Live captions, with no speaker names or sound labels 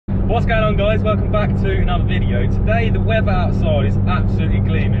What's going on, guys? Welcome back to another video. Today the weather outside is absolutely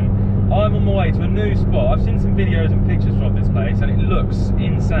gleaming. I'm on my way to a new spot. I've seen some videos and pictures from this place and it looks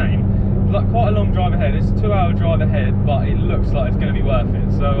insane. Like quite a long drive ahead. It's a 2-hour drive ahead, but it looks like it's going to be worth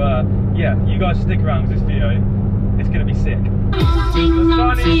it. So yeah, you guys stick around because this video, it's going to be sick. The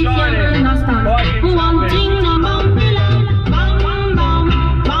sun is shining, lightning's happening.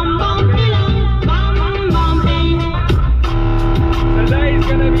 Today's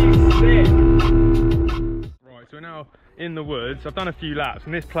gonna be sick. Right, so we're now in the woods. I've done a few laps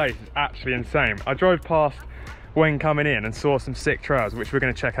and this place is actually insane. I drove past when coming in and saw some sick trails, which we're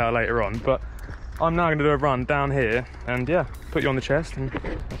going to check out later on, but I'm now going to do a run down here and yeah, put you on the chest and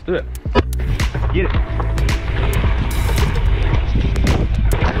let's do it. Get it.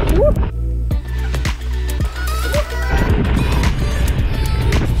 Woo.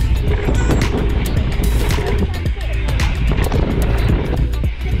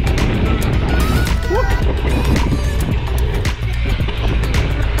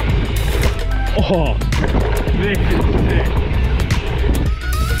 Oh, this is sick.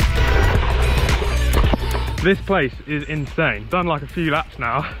 This place is insane. Done like a few laps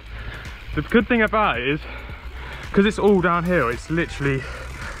now. The good thing about it is, because it's all downhill, it's literally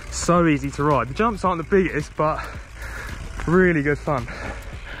so easy to ride. The jumps aren't the biggest, but really good fun.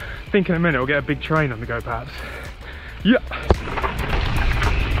 I think in a minute we'll get a big train on the go perhaps. Yeah.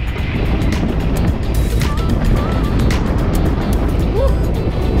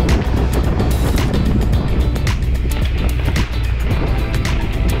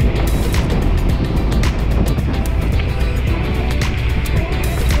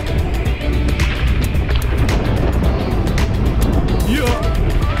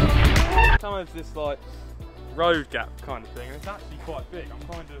 This like road gap kind of thing, and it's actually quite big. I'm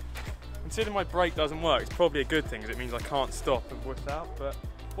kind of considering my brake doesn't work. It's probably a good thing because it means I can't stop and wuss out. But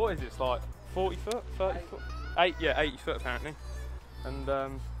what is it? It's like 40 foot, 30 foot, 80 foot apparently. And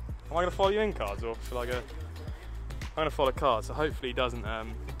am I going to follow you in cars or shall I go? I'm going to follow cars, so hopefully he doesn't. You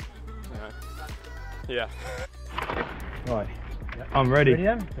know, yeah. Right. Yep. I'm ready.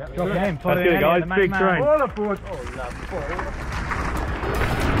 Yep. Drop it in. Let's do it, guys. Big train. All aboard. Oh, love.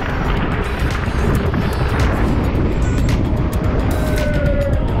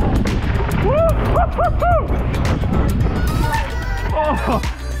 Oh,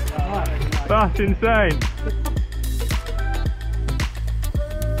 that's insane. That's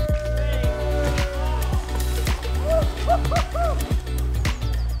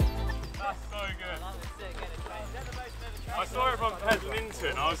so good. I saw everyone pedaling into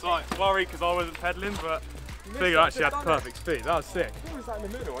it and I was like worried because I wasn't pedaling, but I figured I actually had perfect speed. That was sick.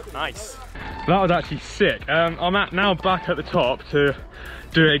 Nice. That was actually sick. I'm now back at the top to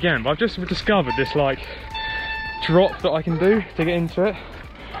do it again, but I've just discovered this like drop that I can do to get into it,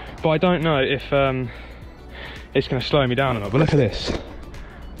 but I don't know if it's going to slow me down or not. But look at this.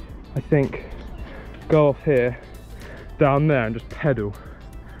 I think go off here, down there, and just pedal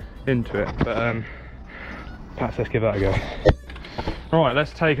into it. But perhaps let's give that a go. Right,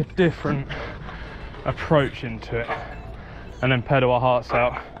 let's take a different approach into it and then pedal our hearts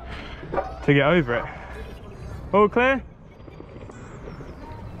out to get over it. All clear?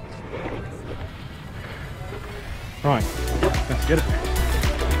 Right, let's get it.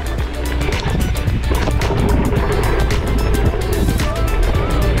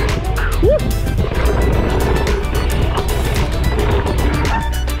 Woo!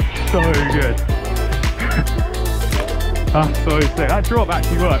 So good. That's so sick. That drop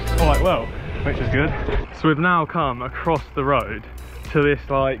actually works quite well, which is good. So we've now come across the road to this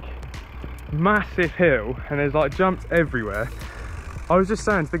like massive hill and there's like jumps everywhere. I was just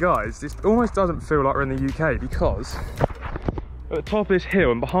saying to the guys, this almost doesn't feel like we're in the UK because at the top of this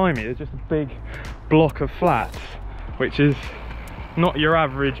hill and behind me there's just a big block of flats, which is not your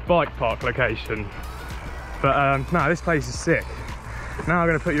average bike park location. But no, this place is sick. Now I'm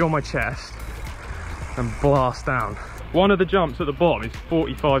going to put you on my chest and blast down. One of the jumps at the bottom is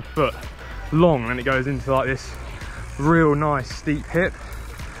 45 foot long and it goes into like this real nice steep hip.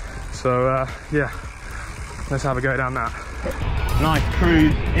 So yeah, let's have a go down that. Nice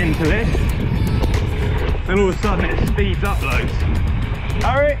cruise into this, then all of a sudden it speeds up loads.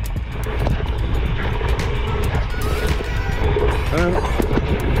 Hurry!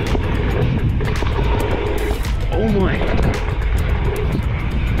 Oh my!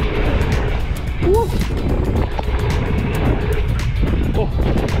 Woo. Oh.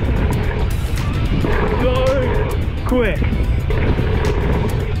 So quick!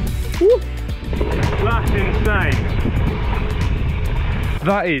 Woo. That's insane!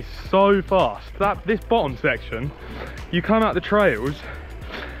 That is so fast. This bottom section, you come out the trails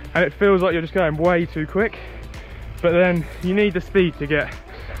and it feels like you're just going way too quick, but then you need the speed to get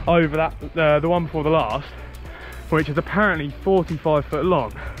over that the one before the last, which is apparently 45 foot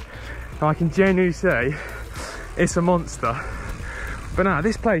long. And I can genuinely say it's a monster. But now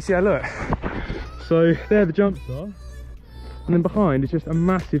this place, yeah, look, so there the jumps are, and then behind is just a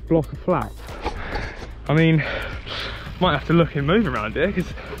massive block of flats. I mean, might have to look and move around here,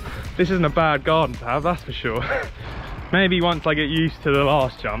 because this isn't a bad garden to have, that's for sure. Maybe once I get used to the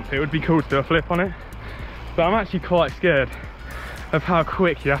last jump, it would be cool to do a flip on it. But I'm actually quite scared of how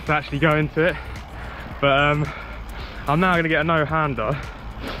quick you have to actually go into it. But I'm now going to get a no-hander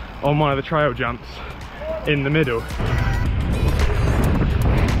on one of the trail jumps in the middle.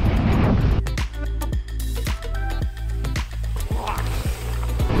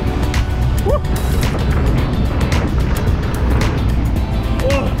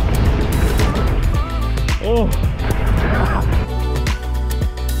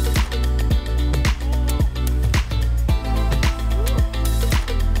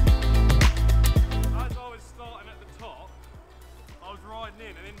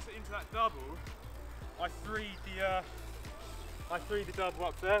 I threw the double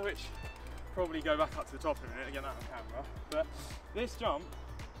up there, which probably go back up to the top in a minute and get that on camera. But this jump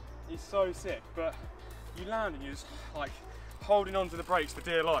is so sick, but you land and you're just like holding on to the brakes for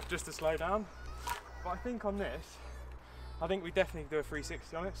dear life just to slow down. But I think on this, I think we definitely do a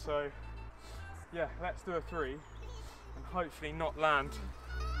 360 on it. So yeah, let's do a 3 and hopefully not land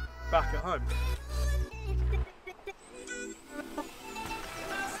back at home.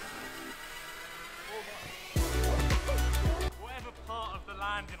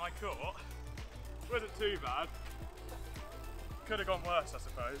 Landing I caught wasn't too bad. Could have gone worse, I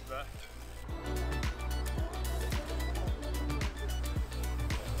suppose, but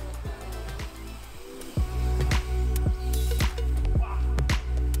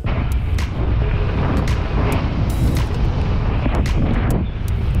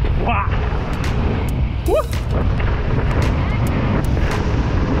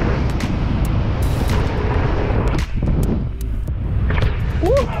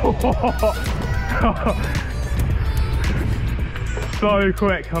so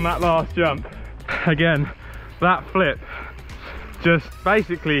quick on that last jump. Again, that flip, just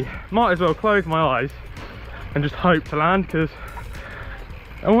basically might as well close my eyes and just hope to land, because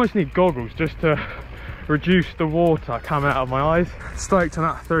I almost need goggles just to reduce the water coming out of my eyes. Stoked on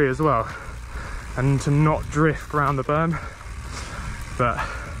that 3 as well, and to not drift around the berm. But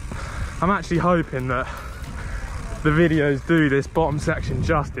I'm actually hoping that the videos do this bottom section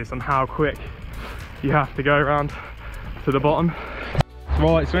justice on how quick you have to go around to the bottom.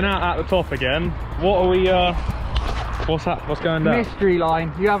 Right, so we're now at the top again. What are we, what's going down? Mystery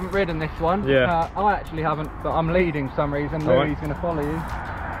line. You haven't ridden this one. Yeah. I actually haven't, but I'm leading for some reason. Louis is going to follow you.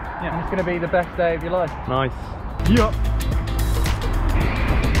 Yeah. And it's going to be the best day of your life. Nice. Yup.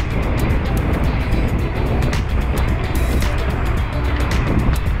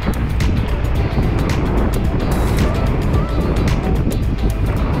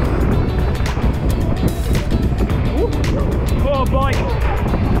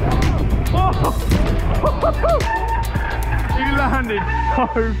 Landed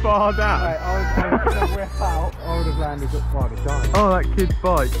so far down. Right, I was going to whip out. I would have landed up by the side. Oh, that kid's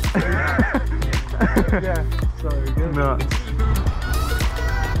bike. Yeah, so good. Nuts.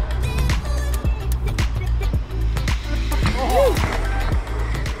 Oh.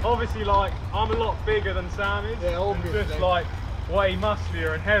 Obviously, like, I'm a lot bigger than Sam is. Yeah, obviously. Just like way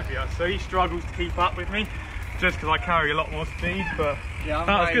musclier and heavier, so he struggles to keep up with me just because I carry a lot more speed. But yeah,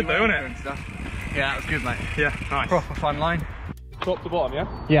 that was good though, wasn't it? Yeah, that was good, mate. Yeah, nice. Proper fun line. Top to bottom, yeah?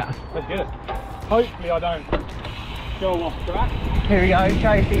 Yeah. Let's get it. Hopefully I don't go off track. Here we go,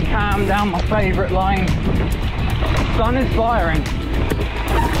 chasing Cam down my favourite line. Sun is firing.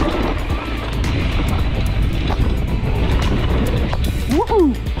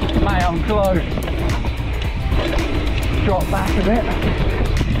 Woohoo! Mate, I'm close. Drop back a bit.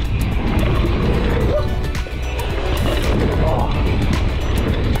 Oh.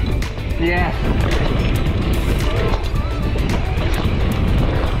 Yes.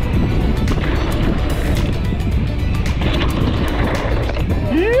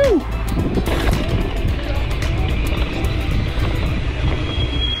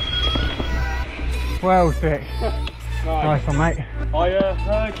 Well, sick. Nice one, mate. I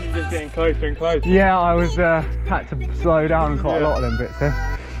heard you just getting closer and closer. Yeah, I was had to slow down quite a lot of them bits there.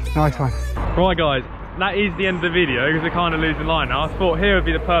 Nice one. Right guys, that is the end of the video because we're kind of losing line now. I thought here would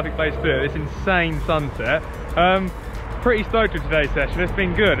be the perfect place to do it. This insane sunset. Pretty stoked with today's session. It's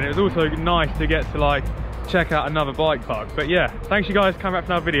been good, and it was also nice to get to like check out another bike park. But yeah, thanks you guys for coming back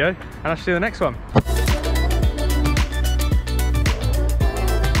for another video, and I'll see you in the next one.